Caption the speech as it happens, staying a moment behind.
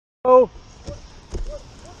Oh.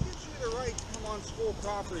 What gives you the right to come on school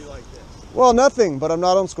property like this? Well, nothing, but I'm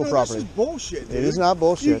not on school property. This is bullshit, dude. It is not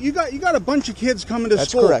bullshit. You got a bunch of kids coming to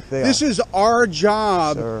school. That's correct. This is our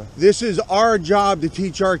job. Sir. This is our job to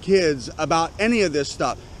teach our kids about any of this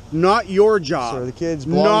stuff. Not your job. Sir, the kids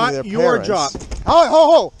belong to their parents. Not your parents. job. Ho,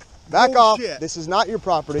 ho, ho! Back Bullshit. off. This is not your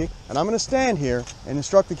property, and I'm going to stand here and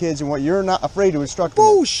instruct the kids in what you're not afraid to instruct them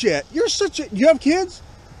in. Bullshit. You're such a... You have kids?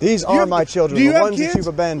 These are my children, Do you the have ones kids? that you've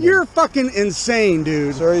abandoned. You're fucking insane,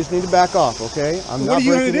 dude. Sir, you just need to back off, okay? I'm not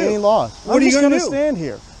breaking any laws. What are you going to to stand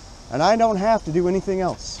here, and I don't have to do anything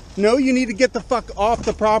else. No, you need to get the fuck off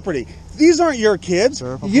the property. These aren't your kids.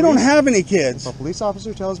 Sir, you don't have any kids. If a police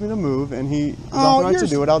officer tells me to move and he is authorized to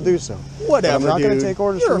do it, I'll do so. Whatever, but I'm not dude. going to take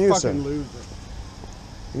orders You're from you, a sir. fucking loser.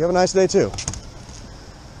 You have a nice day, too.